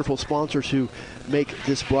about the wonderful sponsors who make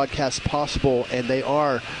this broadcast possible, and they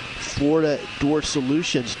are Florida Door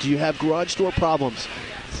Solutions. Do you have garage door problems?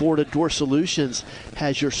 Florida Door Solutions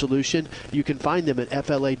has your solution. You can find them at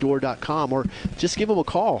fladoor.com or just give them a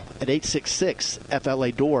call at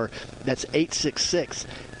 866-FLA-DOOR. That's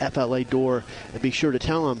 866-FLA-DOOR. And be sure to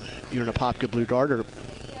tell them you're an Apopka Blue Darter.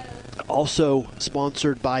 Also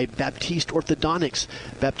sponsored by Baptiste Orthodontics.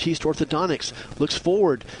 Baptiste Orthodontics looks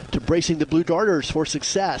forward to bracing the Blue Darters for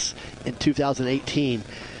success in 2018.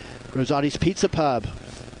 Rosati's Pizza Pub.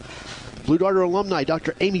 Blue Darter alumni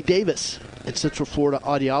Dr. Amy Davis and Central Florida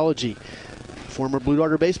Audiology. Former Blue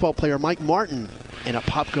Darter baseball player Mike Martin and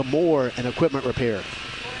Apopka Moore and Equipment Repair.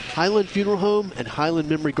 Highland Funeral Home and Highland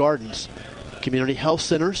Memory Gardens. Community Health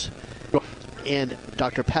Centers. And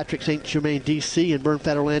Dr. Patrick St. Germain, D.C. and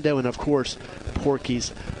Bernfat Orlando, and, of course,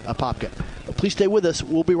 Porky's Apopka. Please stay with us.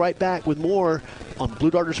 We'll be right back with more on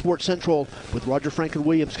Blue Darter Sports Central with Roger Franklin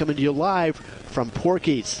Williams coming to you live from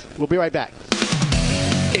Porky's. We'll be right back.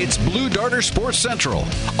 It's Blue Darter Sports Central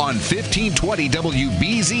on 1520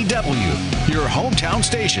 WBZW, your hometown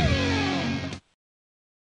station.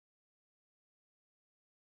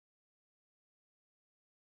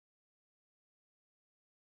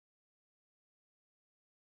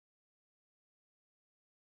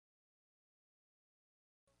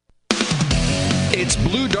 It's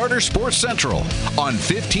Blue Darter Sports Central on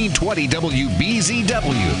 1520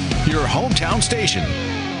 WBZW, your hometown station.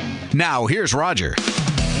 Now, here's Roger.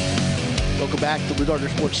 Welcome back to Blue Darter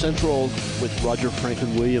Sports Central with Roger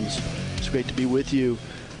Franklin Williams. It's great to be with you.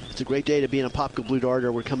 It's a great day to be in Apopka Blue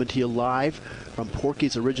Darter. We're coming to you live from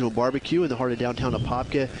Porky's Original Barbecue in the heart of downtown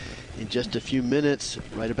Apopka. In just a few minutes,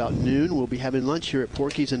 right about noon, we'll be having lunch here at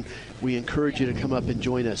Porky's, and we encourage you to come up and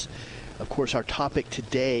join us. Of course, our topic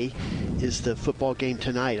today is the football game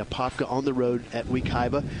tonight. Apopka on the road at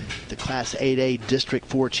Wekiva, the Class 8A District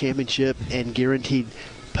 4 Championship and guaranteed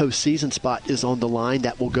postseason spot is on the line.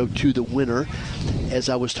 That will go to the winner. As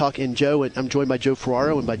I was talking, Joe, and I'm joined by Joe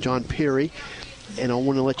Ferraro and by John Perry, and I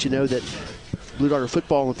want to let you know that Blue Darter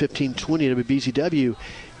Football on 1520 WBZW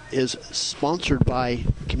is sponsored by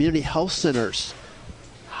Community Health Centers,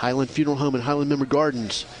 Highland Funeral Home and Highland Memory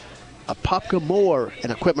Gardens, Apopka Moore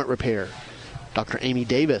and Equipment Repair, Dr. Amy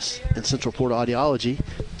Davis and Central Florida Audiology,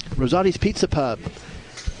 Rosati's Pizza Pub,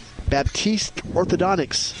 Baptiste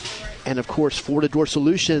Orthodontics, and, of course, Florida Door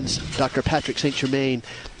Solutions, Dr. Patrick St. Germain,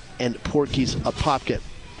 and Porky's Apopka.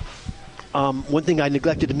 One thing I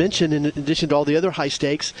neglected to mention, in addition to all the other high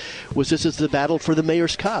stakes, was this is the battle for the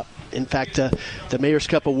Mayor's Cup. In fact, the Mayor's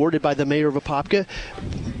Cup awarded by the Mayor of Apopka,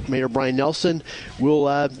 Mayor Brian Nelson,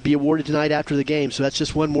 will be awarded tonight after the game. So that's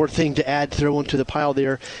just one more thing to add, throw into the pile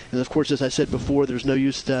there. And, of course, as I said before, there's no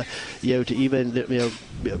use to even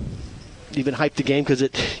hype the game because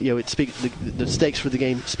the stakes for the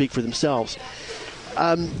game speak for themselves.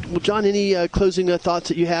 Well, John, any closing thoughts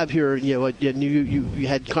that you have here? You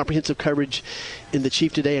had comprehensive coverage in the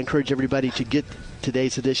Chief today. I encourage everybody to get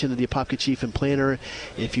today's edition of the Apopka Chief and Planner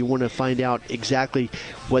if you want to find out exactly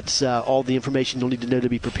what's all the information you'll need to know to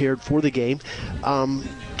be prepared for the game.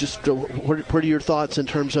 What are your thoughts in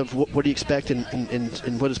terms of what do you expect and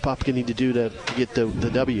what does Apopka need to do to get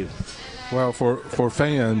the W? Well, for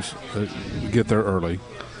fans, get there early.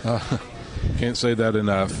 Can't say that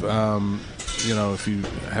enough. If you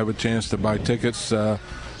have a chance to buy tickets at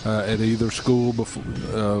either school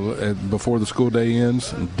before the school day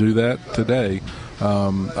ends, do that today.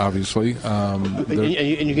 Obviously, and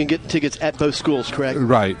you can get tickets at both schools, correct?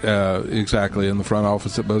 Right, exactly, in the front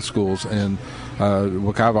office at both schools. And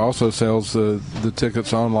Wekiva also sells the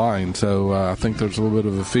tickets online, so I think there's a little bit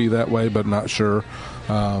of a fee that way, but not sure.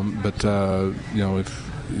 If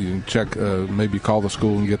you can check, maybe call the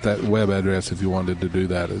school and get that web address if you wanted to do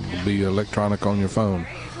that. It would be electronic on your phone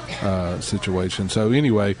situation. So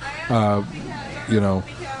anyway, I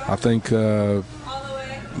think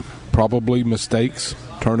probably mistakes,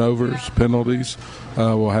 turnovers, penalties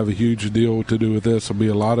will have a huge deal to do with this. There'll be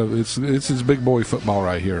a lot of it's big boy football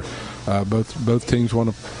right here. Both teams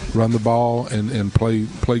want to run the ball and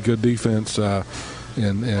play good defense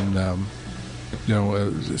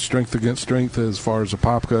strength against strength as far as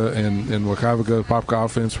Apopka and Wekiva go. Apopka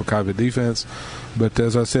offense, Wekiva defense. But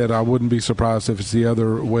as I said, I wouldn't be surprised if it's the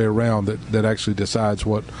other way around that actually decides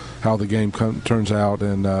how the game turns out,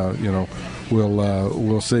 and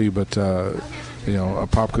we'll see. But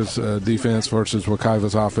Apopka's defense versus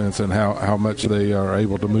Wekiva's offense, and how much they are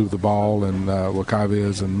able to move the ball, and Wekiva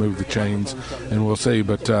is, and move the chains, and we'll see.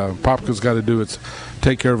 But Apopka's got to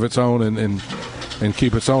take care of its own and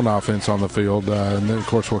keep its own offense on the field, and then of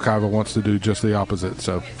course Wekiva wants to do just the opposite.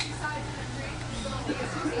 So.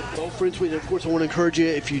 Friends, of course, I want to encourage you,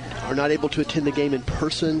 if you are not able to attend the game in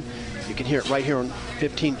person, you can hear it right here on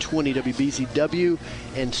 1520 WBZW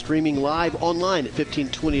and streaming live online at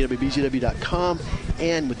 1520WBZW.com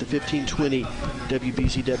and with the 1520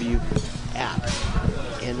 WBZW app.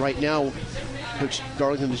 And right now, Coach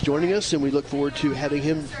Darlington is joining us, and we look forward to having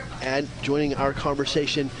him joining our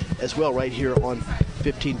conversation as well right here on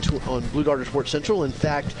on Blue Darter Sports Central. In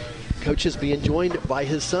fact, Coach is being joined by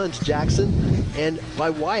his sons, Jackson and by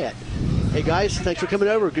Wyatt. Hey, guys, thanks for coming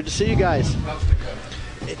over. Good to see you guys.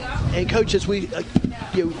 And, Coach, as I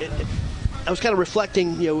was kind of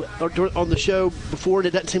reflecting, on the show before, and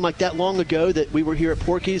it doesn't seem like that long ago that we were here at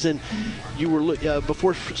Porky's, and you were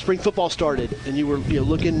before spring football started, and you were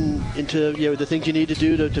looking into the things you need to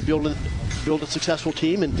do to build a successful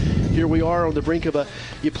team, and here we are on the brink of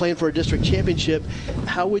you playing for a district championship.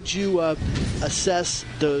 How would you assess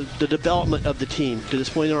the development of the team to this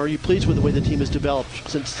point? Are you pleased with the way the team has developed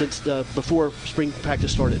since before spring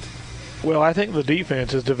practice started? Well, I think the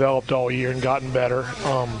defense has developed all year and gotten better.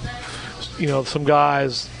 Some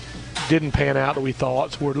guys didn't pan out that we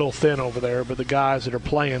thought, so we're a little thin over there, but the guys that are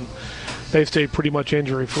playing, they've stayed pretty much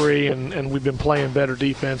injury-free, and we've been playing better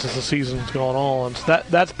defense as the season's gone on. So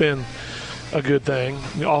that's been a good thing.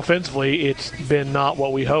 Offensively, it's been not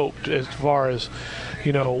what we hoped as far as,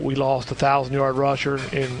 we lost a 1,000-yard rusher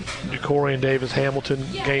in Ja'Cory and Davis Hamilton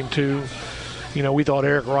game 2. We thought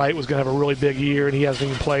Eric Wright was going to have a really big year, and he hasn't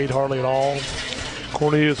even played hardly at all.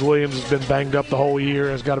 Cornelius Williams has been banged up the whole year,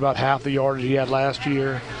 has got about half the yardage he had last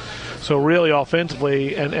year. So really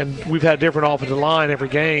offensively, and we've had different offensive line every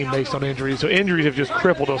game based on injuries. So injuries have just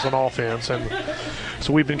crippled us on offense. And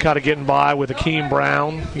so we've been kind of getting by with Akeem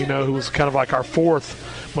Brown, who was kind of like our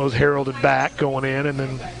fourth most heralded back going in. And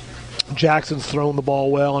then Jackson's thrown the ball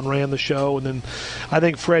well and ran the show. And then I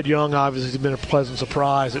think Fred Young obviously has been a pleasant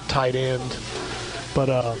surprise at tight end. But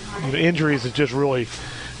injuries have just really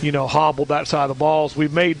hobbled that side of the balls.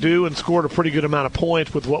 We've made do and scored a pretty good amount of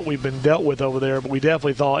points with what we've been dealt with over there, but we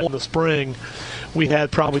definitely thought in the spring we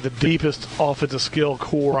had probably the deepest offensive skill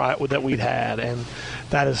core that we'd had, and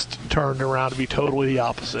that has turned around to be totally the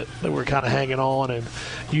opposite. That we're kind of hanging on and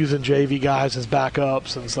using JV guys as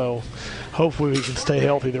backups, and so hopefully we can stay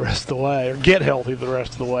healthy the rest of the way, or get healthy the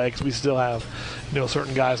rest of the way, because we still have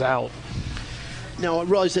certain guys out. Now, I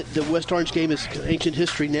realize that the West Orange game is ancient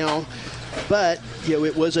history now, but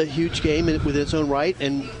it was a huge game with its own right,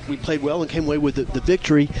 and we played well and came away with the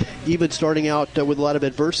victory, even starting out with a lot of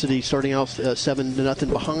adversity, starting out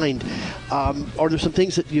 7-0 behind. Are there some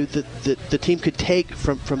things that the team could take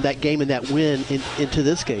from that game and that win into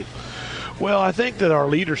this game? Well, I think that our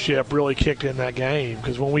leadership really kicked in that game,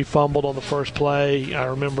 because when we fumbled on the first play, I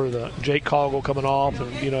remember Jake Coggle coming off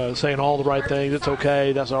and saying all the right things. It's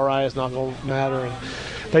okay, that's all right, it's not going to matter. And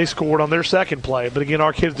they scored on their second play, but again,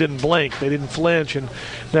 our kids didn't blink, they didn't flinch, and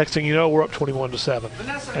next thing you know, we're up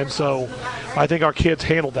 21-7. And so I think our kids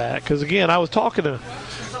handled that, because again, I was talking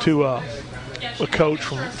to a coach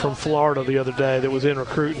from Florida the other day that was in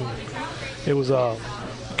recruiting. It was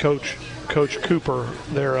Coach Cooper,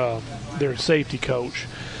 their safety coach,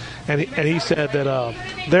 and he said that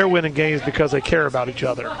they're winning games because they care about each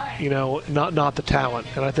other, not the talent.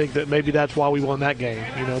 And I think that maybe that's why we won that game,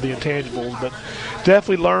 the intangibles. But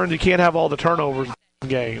definitely learned you can't have all the turnovers in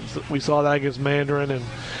games. We saw that against Mandarin, and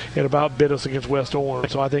it about bit us against West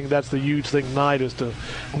Orange. So I think that's the huge thing tonight, is to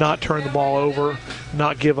not turn the ball over,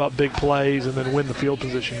 not give up big plays, and then win the field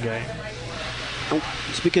position game.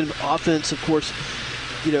 Speaking of offense, of course,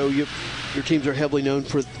 your teams are heavily known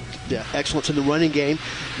for the excellence in the running game.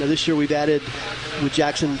 Now this year we've added, with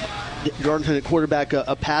Jackson Darlington at quarterback,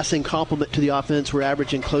 a passing complement to the offense. We're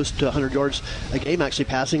averaging close to 100 yards a game actually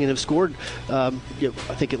passing, and have scored I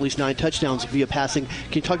think at least 9 touchdowns via passing.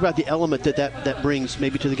 Can you talk about the element that brings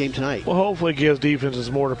maybe to the game tonight? Well, hopefully it gives defenses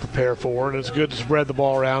more to prepare for, and it's good to spread the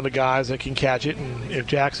ball around to guys that can catch it, and if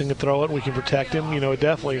Jackson can throw it, we can protect him.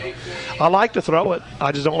 Definitely I like to throw it,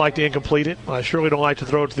 I just don't like to incomplete it. I surely don't like to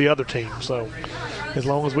throw it to the other team. So as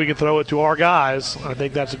long as we can throw it to our guys, I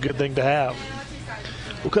think that's a good thing to have.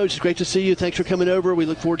 Well, Coach, it's great to see you. Thanks for coming over. We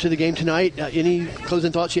look forward to the game tonight. Any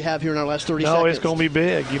closing thoughts you have here in our last 30 seconds? No, it's going to be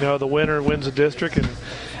big. The winner wins the district, and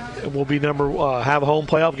we'll be have home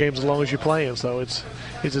playoff games as long as you're playing. So it's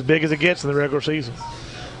as big as it gets in the regular season.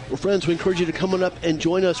 Well, friends, we encourage you to come on up and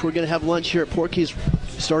join us. We're going to have lunch here at Porky's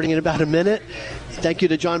starting in about a minute. Thank you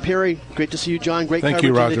to John Perry. Great to see you, John. Great coverage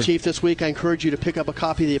of the Chief this week. I encourage you to pick up a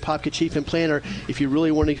copy of the Apopka Chief and Planner if you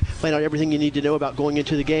really want to find out everything you need to know about going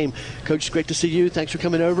into the game. Coach, it's great to see you. Thanks for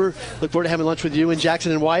coming over. Look forward to having lunch with you and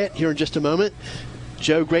Jackson and Wyatt here in just a moment.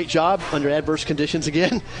 Joe, great job under adverse conditions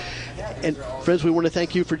again. And friends, we want to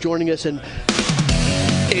thank you for joining us. And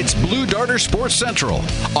it's Blue Darter Sports Central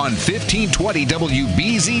on 1520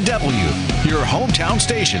 WBZW, your hometown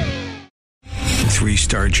station.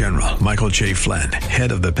 3-star General Michael J. Flynn,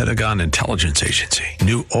 head of the Pentagon Intelligence Agency,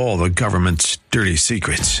 knew all the government's dirty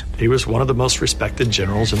secrets. He was one of the most respected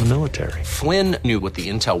generals in the military. Flynn knew what the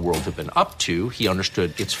intel world had been up to. He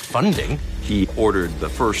understood its funding. He ordered the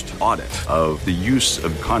first audit of the use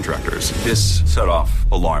of contractors. This set off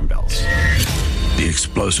alarm bells. The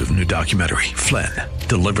explosive new documentary, Flynn,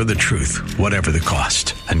 Deliver the Truth, Whatever the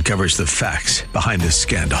Cost, uncovers the facts behind this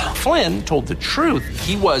scandal. Flynn told the truth.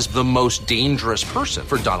 He was the most dangerous person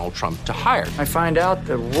for Donald Trump to hire. I find out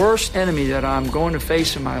the worst enemy that I'm going to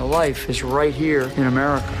face in my life is right here in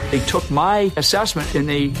America. They took my assessment and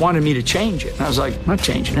they wanted me to change it. And I was like, I'm not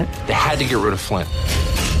changing it. They had to get rid of Flynn.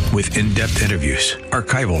 With in-depth interviews,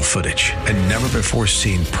 archival footage, and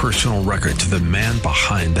never-before-seen personal records of the man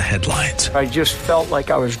behind the headlines. I just felt like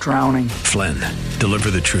I was drowning. Flynn,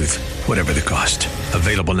 Deliver the Truth, Whatever the Cost.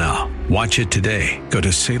 Available now. Watch it today. Go to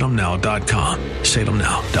salemnow.com.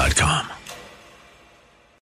 salemnow.com.